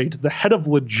roommate, the head of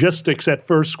logistics at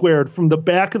First Squared, from the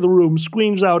back of the room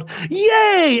screams out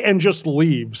 "Yay!" and just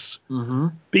leaves.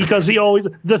 Because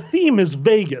the theme is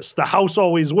Vegas. The house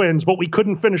always wins, but we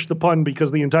couldn't finish the pun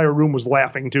because the entire room was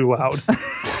laughing too loud.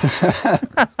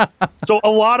 So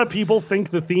a lot of people think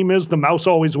the theme is "The Mouse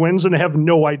Always Wins" and have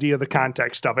no idea the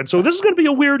context of it. So this is going to be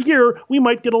a weird year. We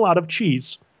might get a lot of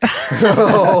cheese.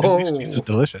 Cheese is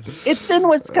delicious. It's in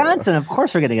Wisconsin. Of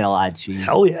course we're going to get a lot of cheese.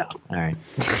 Hell yeah. All right.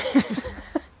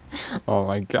 Oh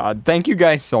my God! Thank you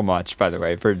guys so much, by the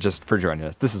way, for joining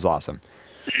us. This is awesome.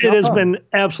 It has been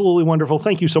absolutely wonderful.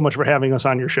 Thank you so much for having us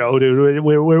on your show, dude.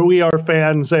 We are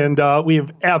fans, and we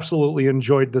have absolutely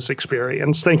enjoyed this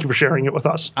experience. Thank you for sharing it with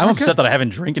us. I'm upset that I haven't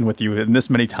drinking with you in this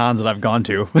many cons that I've gone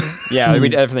to. Yeah, it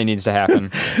definitely needs to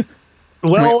happen.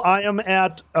 Well, I am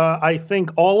at, I think,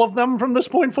 all of them from this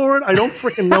point forward. I don't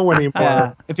freaking know anymore.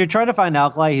 Yeah. If you're trying to find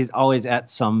Alkali, he's always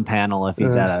at some panel if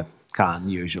he's at a con,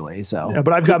 usually. So. Yeah,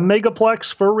 but I've got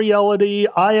Megaplex, For Reality,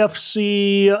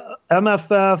 IFC,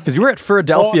 MFF. Because you were at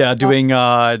Philadelphia doing...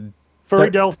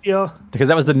 Philadelphia. Because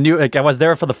that was the new... Like, I was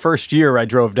there for the first year I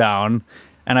drove down,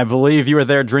 and I believe you were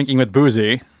there drinking with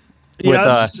Boozy.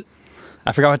 Yes.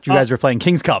 I forgot what you guys were playing.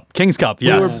 King's Cup,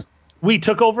 yes. We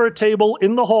took over a table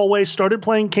in the hallway, started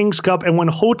playing King's Cup, and when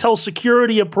hotel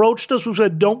security approached us, we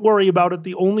said, "Don't worry about it.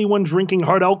 The only one drinking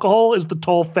hard alcohol is the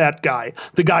tall, fat guy."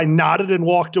 The guy nodded and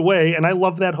walked away, and I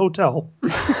love that hotel.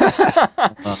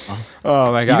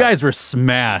 Oh, my God. You guys were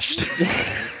smashed.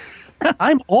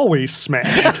 I'm always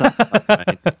smashed.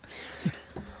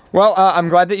 Well, I'm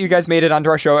glad that you guys made it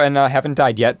onto our show and haven't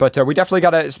died yet, but we definitely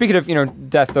got to, speaking of,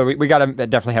 death, though, we got to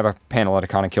definitely have a panel at a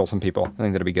con and kill some people. I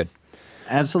think that'll be good.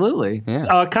 Absolutely.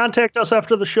 Yeah. Contact us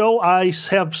after the show. I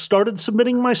have started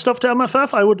submitting my stuff to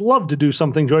MFF. I would love to do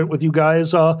something joint with you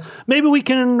guys. Maybe we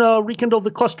can rekindle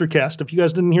the Clustercast. If you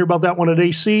guys didn't hear about that one at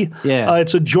AC,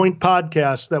 it's a joint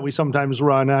podcast that we sometimes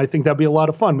run. I think that'd be a lot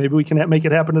of fun. Maybe we can make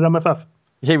it happen at MFF.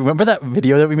 Hey, remember that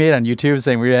video that we made on YouTube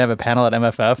saying we were going to have a panel at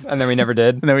MFF? And then we never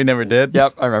did.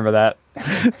 Yep, I remember that.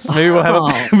 So maybe we'll have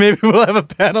a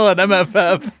panel at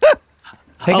MFF.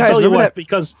 Hey, guys, I'll tell you what,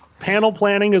 because panel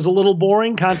planning is a little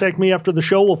boring. Contact me after the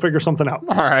show. We'll figure something out.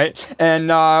 All right. And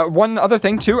one other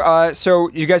thing, too.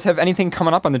 So you guys have anything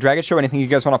coming up on the Dragget Show? Anything you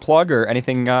guys want to plug or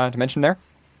anything to mention there?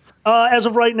 As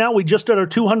of right now, we just did our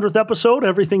 200th episode.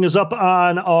 Everything is up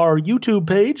on our YouTube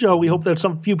page. We hope that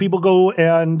some few people go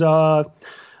and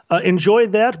enjoy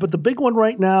that. But the big one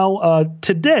right now,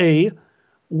 today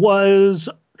was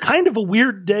kind of a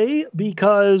weird day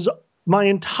because my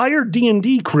entire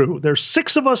D&D crew, there's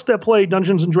 6 of us that play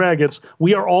Dungeons & Dragons.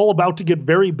 We are all about to get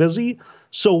very busy.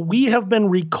 So we have been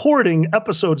recording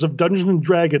episodes of Dungeons &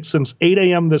 Dragons since 8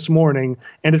 a.m. this morning,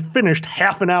 and it finished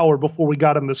half an hour before we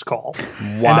got on this call. Wow.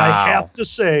 And I have to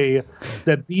say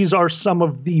that these are some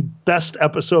of the best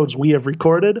episodes we have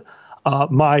recorded.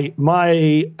 My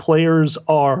players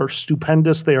are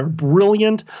stupendous. They are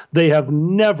brilliant. They have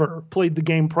never played the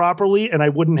game properly, and I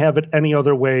wouldn't have it any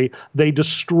other way. They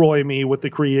destroy me with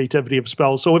the creativity of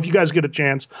spells. So if you guys get a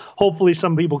chance, hopefully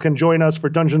some people can join us for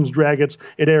Dungeons & Dragons.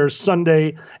 It airs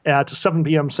Sunday at 7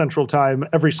 p.m. Central Time,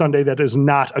 every Sunday that is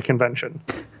not a convention.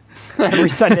 Every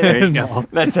Sunday. There you go.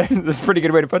 That's a pretty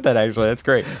good way to put that, actually. That's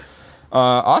great.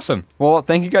 Awesome. Well,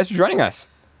 thank you guys for joining us.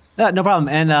 No problem.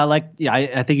 And I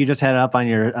think you just had it up on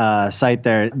your site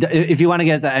there. If you want to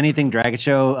get anything Dragget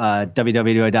Show,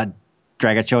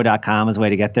 www.dragetshow.com is the way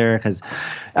to get there, because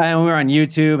we're on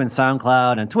YouTube and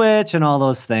SoundCloud and Twitch and all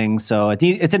those things. So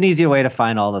it's an easier way to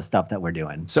find all the stuff that we're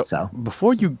doing. So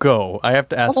before you go, I have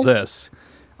to ask this.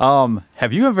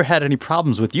 Have you ever had any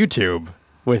problems with YouTube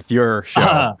with your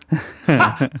show?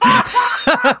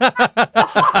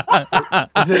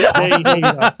 Is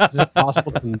it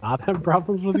possible to not have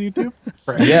problems with YouTube?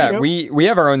 Yeah, we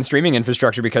have our own streaming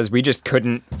infrastructure because we just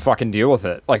couldn't fucking deal with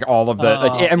it. Like all of the,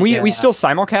 and we still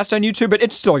simulcast on YouTube, but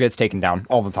it still gets taken down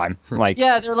all the time. Like,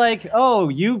 yeah, they're like, oh,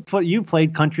 you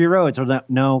played Country Roads, or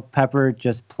no, Pepper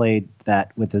just played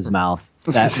that with his mouth.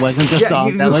 That wasn't the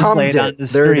song that was played on the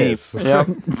stream. There it is. Yep.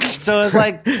 So it's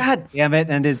like, God damn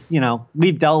it. And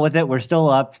we've dealt with it. We're still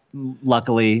up,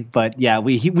 luckily. But yeah,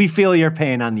 we feel your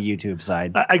pain on the YouTube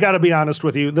side. I got to be honest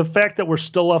with you. The fact that we're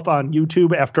still up on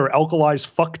YouTube after Alkali's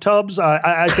fuck tubs,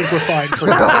 I think we're fine for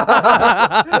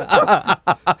now.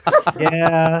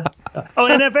 Yeah. Oh,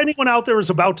 and if anyone out there is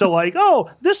about to like, oh,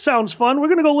 this sounds fun, we're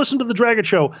going to go listen to the Dragget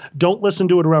Show. Don't listen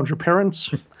to it around your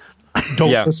parents.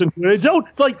 Don't listen to it. Don't,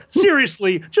 like,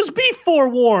 seriously, just be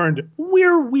forewarned.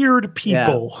 We're weird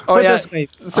people. Yeah. Oh, yeah.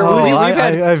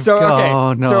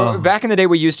 So back in the day,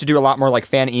 we used to do a lot more like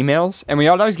fan emails, and we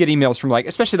always get emails from like,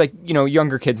 especially like, you know,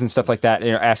 younger kids and stuff like that,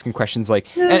 you know, asking questions like,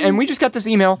 and we just got this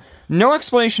email, no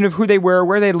explanation of who they were,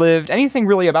 where they lived, anything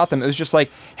really about them. It was just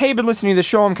like, hey, been listening to the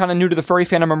show. I'm kind of new to the furry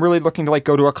fandom. I'm really looking to like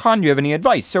go to a con. Do you have any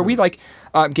advice? So we like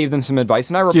gave them some advice,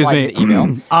 and I replied to the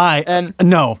email.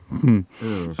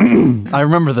 I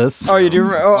remember this. Oh, you do?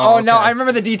 No, I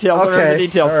remember the details. Okay. I remember the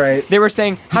details. All right. They were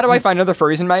saying, how do I find other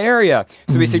furries in my area?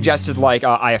 So we suggested like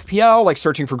IFPL, like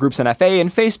searching for groups on FA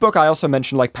and Facebook. I also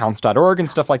mentioned like pounce.org and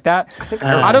stuff like that.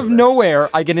 Out of nowhere,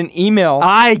 I get an email.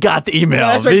 I got the email.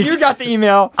 That's right. You got the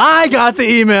email. I got the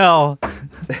email.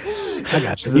 I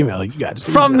got the email. You got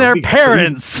the from their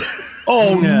parents.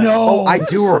 Oh no! Oh, I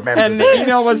do remember. And the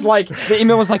email was like,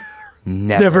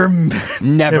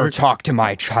 never talk to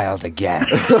my child again.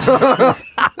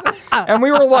 And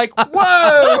we were like,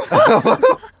 whoa!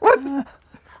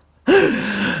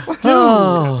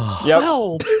 Dude, Yep.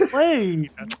 well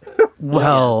played.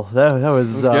 Well, that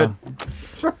was good.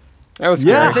 That was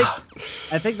Yeah, scary.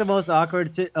 I think the most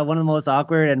awkward, one of the most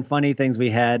awkward and funny things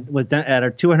we had was done at our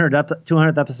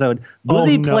 200th episode.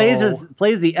 Boozy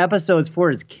plays the episodes for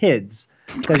his kids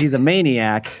because he's a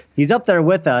maniac. He's up there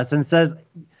with us and says,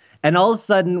 and all of a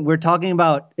sudden we're talking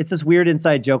about, it's this weird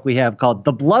inside joke we have called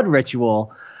the blood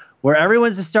ritual, where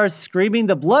everyone just starts screaming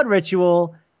the blood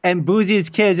ritual, and Boozy's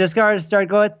kids just start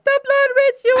going, the blood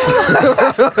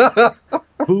ritual.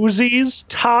 Boozy's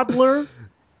toddler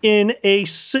in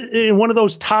one of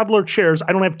those toddler chairs.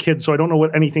 I don't have kids, so I don't know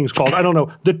what anything's called. I don't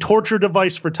know. The torture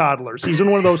device for toddlers. He's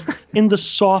in one of those in the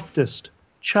softest,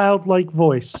 childlike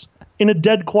voice, in a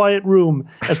dead quiet room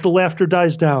as the laughter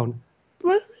dies down.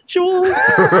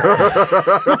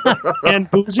 And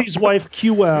Boozy's wife,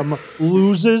 QM,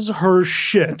 loses her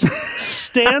shit,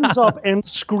 stands up and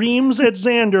screams at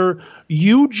Xander,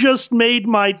 you just made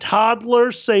my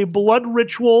toddler say blood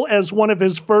ritual as one of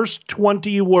his first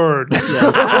 20 words.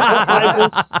 I will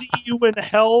see you in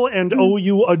hell and owe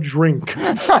you a drink.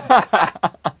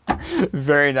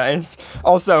 Very nice.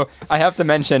 Also, I have to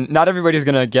mention, not everybody's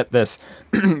going to get this,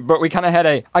 but we kind of had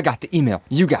I got the email,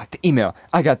 you got the email,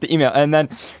 I got the email. And then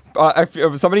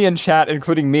somebody in chat,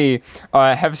 including me,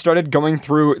 have started going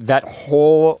through that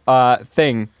whole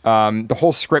thing, the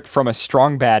whole script from a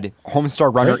Strong Bad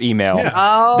Homestar Runner email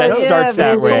that starts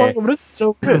that way. It's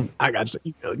so good. I got the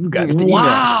email. You got the email.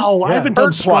 Wow, I haven't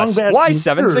done Strong Bad. Why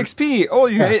 76p? Oh,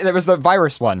 that was the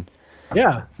virus one.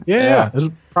 Yeah. It was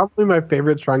probably my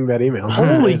favorite Strong Bad email.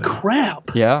 Holy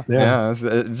crap! Yeah.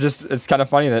 It's kind of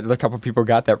funny that a couple people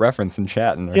got that reference in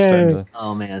chat and they're starting to.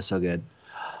 Oh man, it's so good.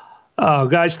 Oh,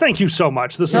 guys, thank you so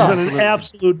much. This has been an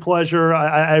absolute pleasure.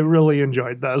 I really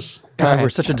enjoyed this. God, we're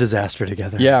such a disaster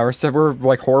together. Yeah, we're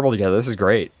like horrible together. This is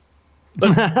great.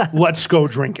 Let's go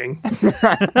drinking.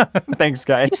 Thanks,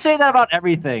 guys. You say that about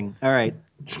everything. All right.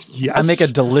 Yes. I make a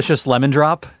delicious lemon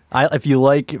drop. If you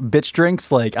like bitch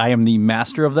drinks, like I am the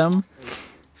master of them.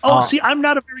 Oh, see, I'm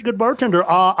not a very good bartender.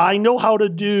 I know how to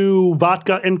do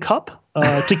vodka and cup,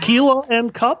 tequila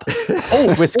and cup.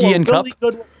 Oh, whiskey and really cup?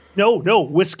 Good. No,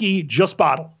 whiskey, just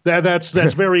bottle. That's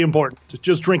very important.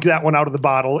 Just drink that one out of the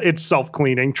bottle. It's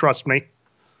self-cleaning, trust me.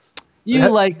 You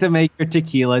like to make your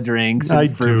tequila drinks and I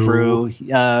frou-frou.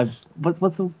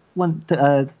 What's the one?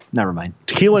 Never mind.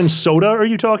 Tequila and soda, are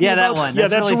you talking about? Yeah, that one. Yeah,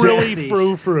 that's really fancy.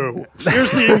 frou-frou.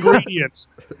 Here's the ingredients.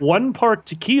 1 part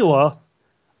tequila,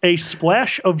 a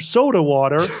splash of soda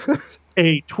water,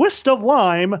 a twist of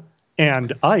lime,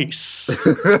 and ice.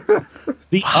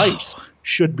 The ice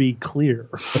should be clear.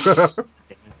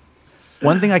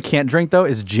 One thing I can't drink, though,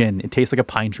 is gin. It tastes like a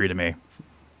pine tree to me.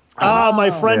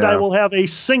 My friend, I will have a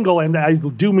single, and I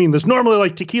do mean this. Normally,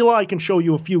 like tequila, I can show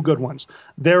you a few good ones.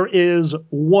 There is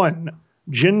one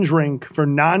gin drink for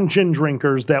non-gin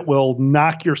drinkers that will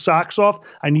knock your socks off.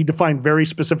 I need to find very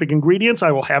specific ingredients.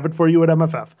 I will have it for you at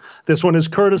MFF. This one is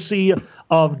courtesy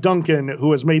of Duncan,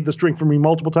 who has made this drink for me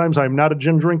multiple times. I am not a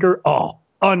gin drinker. Oh,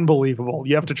 unbelievable.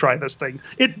 You have to try this thing.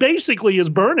 It basically is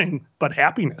burning, but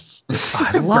happiness.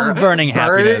 I love burning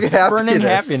happiness. Burning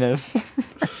happiness.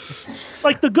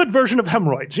 Like the good version of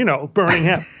hemorrhoids, burning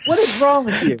happiness. What is wrong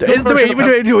with you?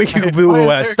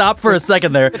 Wait, stop for a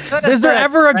second there. Is there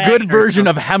ever a good version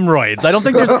of hemorrhoids? I don't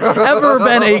think there's ever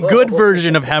been a good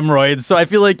version of hemorrhoids, so I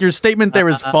feel like your statement there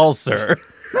is false, sir.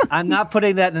 I'm not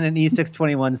putting that in an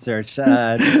E621 search.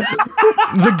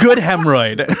 The good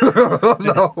hemorrhoid.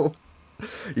 No.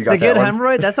 You got The Good that one?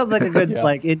 Hemorrhoid? That sounds like a good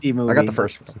like indie movie. I got the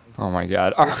first one. Oh my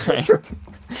god. All right.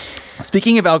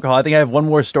 Speaking of alcohol, I think I have one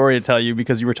more story to tell you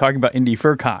because you were talking about Indie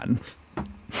FurCon.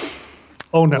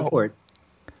 Oh Go no. for it.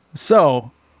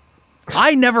 So,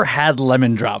 I never had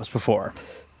lemon drops before.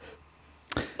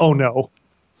 Oh no.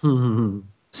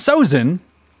 Sozin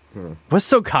was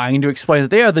so kind to explain that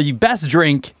they are the best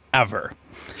drink ever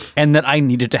and that I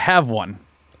needed to have one.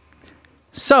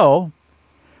 So,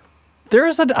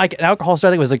 there's an alcohol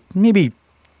store that was like maybe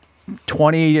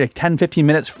 10, 15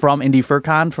 minutes from Indie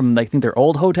FurCon from I think their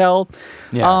old hotel.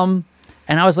 Yeah.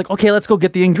 And I was like, okay, let's go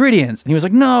get the ingredients. And he was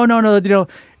like, no, you know,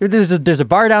 there's a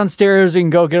bar downstairs. We can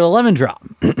go get a lemon drop.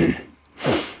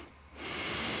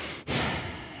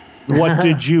 What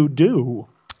did you do?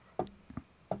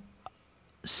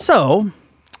 So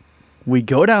we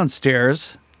go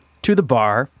downstairs to the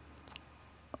bar,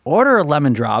 order a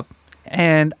lemon drop,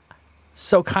 and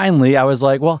so kindly I was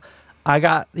like, well, I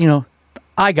got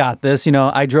this. You know,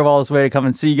 I drove all this way to come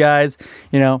and see you guys.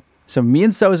 You know, so me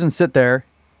and Sozin sit there,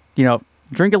 you know,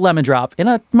 drink a lemon drop in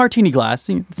a martini glass.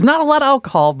 It's not a lot of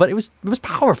alcohol, but it was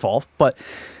powerful. But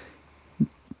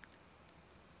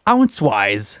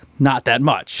ounce-wise, not that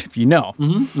much, if you know.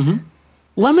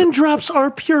 Lemon drops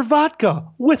are pure vodka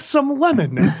with some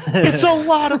lemon. It's a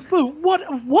lot of food.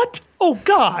 What? Oh,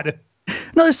 God.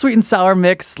 Another sweet and sour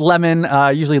mix, lemon,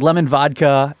 usually lemon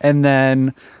vodka, and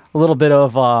then a little bit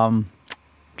of,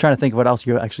 trying to think of what else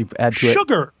you actually add to it.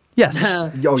 Sugar. Yes.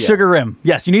 Oh, yeah. Sugar rim.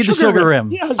 Yes, you need the sugar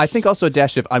rim. Yes. I think also a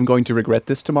dash of I'm going to regret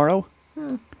this tomorrow.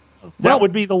 that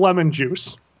would be the lemon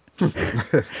juice.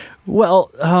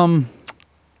 Well,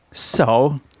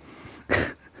 so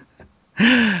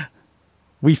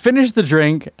we finish the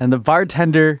drink and the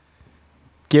bartender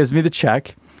gives me the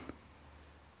check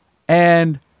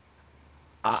and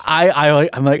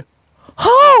I'm like,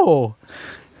 oh,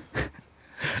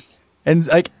 and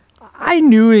like, I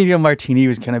knew, you know, martini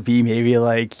was going to be maybe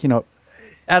like, you know,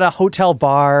 at a hotel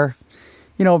bar,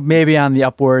 you know, maybe on the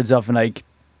upwards of like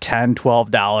 $10,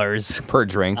 $12 Per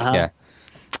drink. Yeah.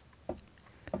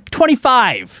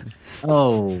 $25.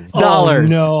 Oh. Oh,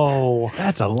 no.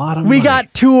 That's a lot of We money.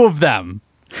 got two of them.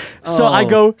 So I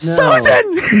go,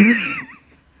 Susan,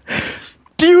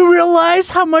 do you realize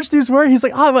how much these were? He's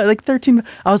like, oh, like 13.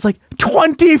 I was like,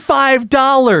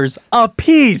 $25 a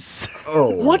piece.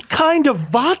 Oh. What kind of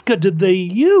vodka did they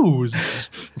use?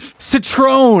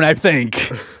 Citron, I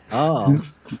think. Oh.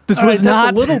 This All was right,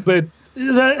 not. that's a little bit.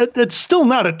 That's still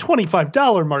not a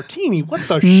 $25 martini. What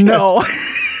the shit? No.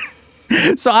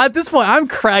 So at this point, I'm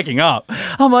cracking up.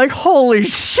 I'm like, holy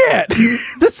shit.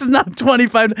 This is not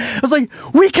 25. I was like,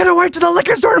 we could have went to the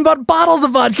liquor store and bought bottles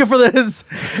of vodka for this.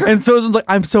 And Susan's like,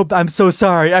 I'm so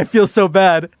sorry. I feel so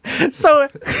bad. So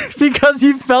because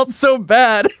he felt so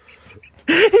bad,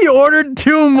 he ordered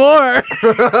two more.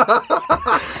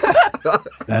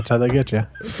 That's how they get you.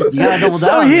 You gotta double So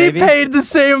down, he baby. paid the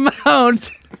same amount.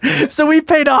 So we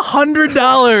paid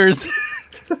 $100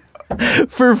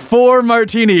 for 4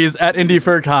 martinis at Indie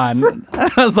FurCon.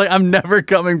 I was like, I'm never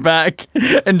coming back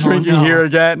and drinking here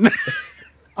again.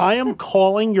 I am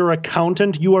calling your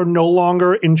accountant. You are no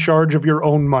longer in charge of your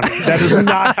own money. That is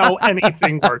not how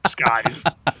anything works, guys.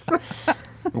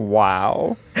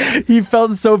 Wow. He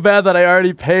felt so bad that I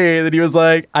already paid that he was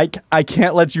like, I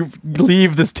can't let you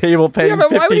leave this table paying Yeah,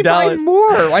 but why would he buy $50.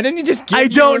 more? Why didn't he just give I you...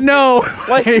 don't know.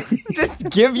 Like, just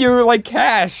give you, like,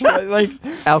 cash. Like,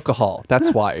 Alcohol.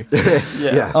 That's why.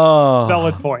 Yeah.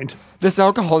 Valid point. this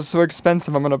alcohol is so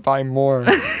expensive, I'm going to buy more.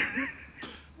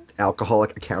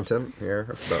 Alcoholic accountant. Yeah,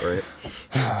 that's about right.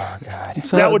 Oh, God.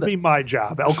 So That would be my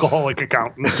job, alcoholic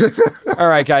accountant. All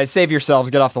right, guys, save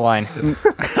yourselves. Get off the line. before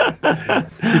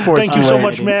it's Thank too you so late.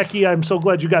 much, Mackie. I'm so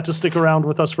glad you got to stick around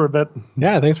with us for a bit.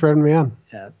 Yeah, thanks for having me on.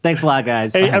 Yeah. Thanks a lot,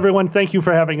 guys. Hey, everyone, thank you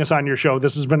for having us on your show.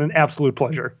 This has been an absolute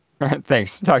pleasure. All right,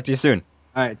 thanks. Talk to you soon.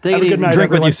 All right. Take Have it a good easy. night,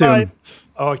 Drink with everyone. you soon. Bye.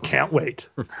 Oh, I can't wait.